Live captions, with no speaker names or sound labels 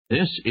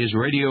This is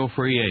Radio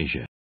Free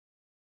Asia.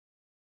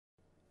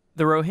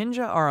 The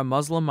Rohingya are a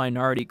Muslim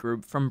minority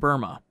group from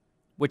Burma,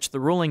 which the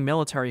ruling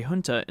military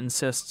junta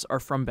insists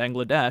are from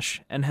Bangladesh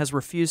and has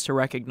refused to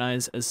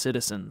recognize as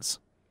citizens.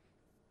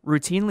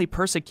 Routinely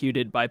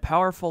persecuted by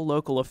powerful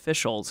local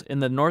officials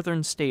in the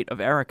northern state of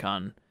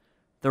Arakan,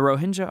 the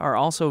Rohingya are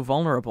also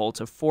vulnerable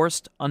to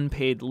forced,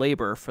 unpaid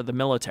labor for the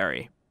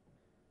military.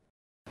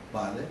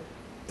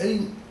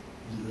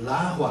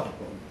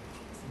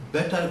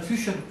 Better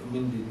future,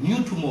 the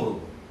new tomorrow.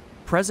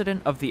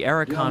 President of the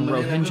Arakan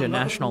Rohingya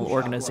National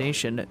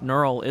Organization,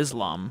 Nurul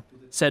Islam,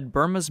 said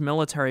Burma's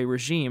military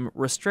regime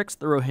restricts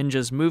the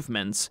Rohingyas'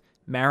 movements,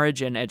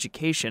 marriage and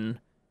education,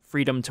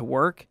 freedom to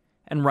work,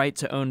 and right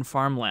to own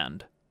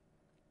farmland.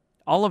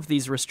 All of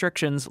these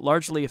restrictions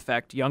largely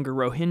affect younger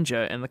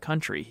Rohingya in the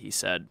country, he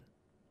said.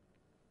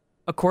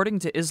 According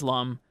to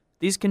Islam,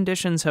 these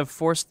conditions have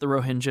forced the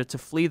Rohingya to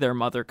flee their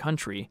mother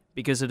country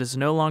because it is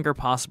no longer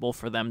possible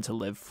for them to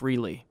live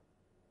freely.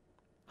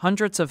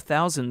 Hundreds of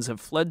thousands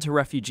have fled to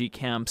refugee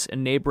camps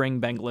in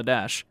neighboring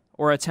Bangladesh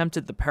or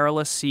attempted the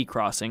perilous sea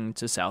crossing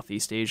to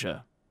Southeast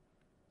Asia.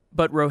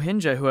 But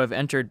Rohingya who have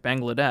entered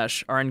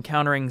Bangladesh are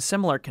encountering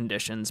similar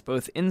conditions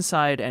both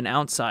inside and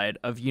outside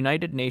of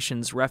United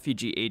Nations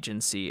Refugee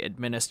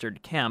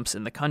Agency-administered camps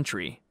in the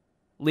country,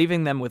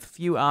 leaving them with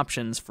few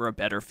options for a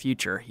better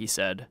future, he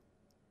said.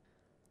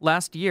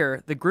 Last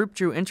year, the group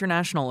drew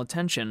international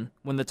attention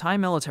when the Thai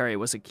military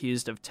was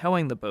accused of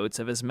towing the boats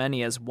of as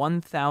many as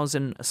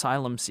 1,000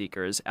 asylum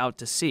seekers out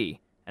to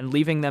sea and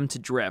leaving them to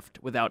drift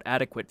without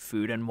adequate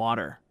food and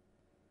water.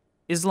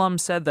 Islam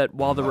said that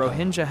while the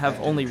Rohingya have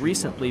only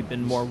recently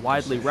been more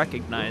widely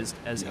recognized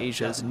as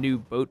Asia's new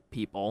boat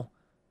people,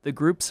 the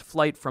group's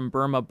flight from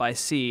Burma by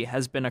sea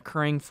has been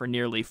occurring for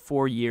nearly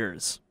 4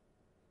 years.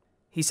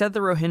 He said the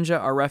Rohingya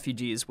are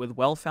refugees with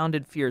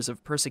well-founded fears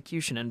of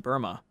persecution in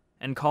Burma,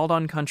 and called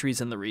on countries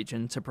in the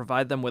region to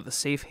provide them with a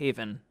safe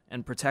haven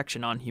and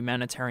protection on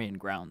humanitarian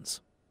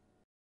grounds.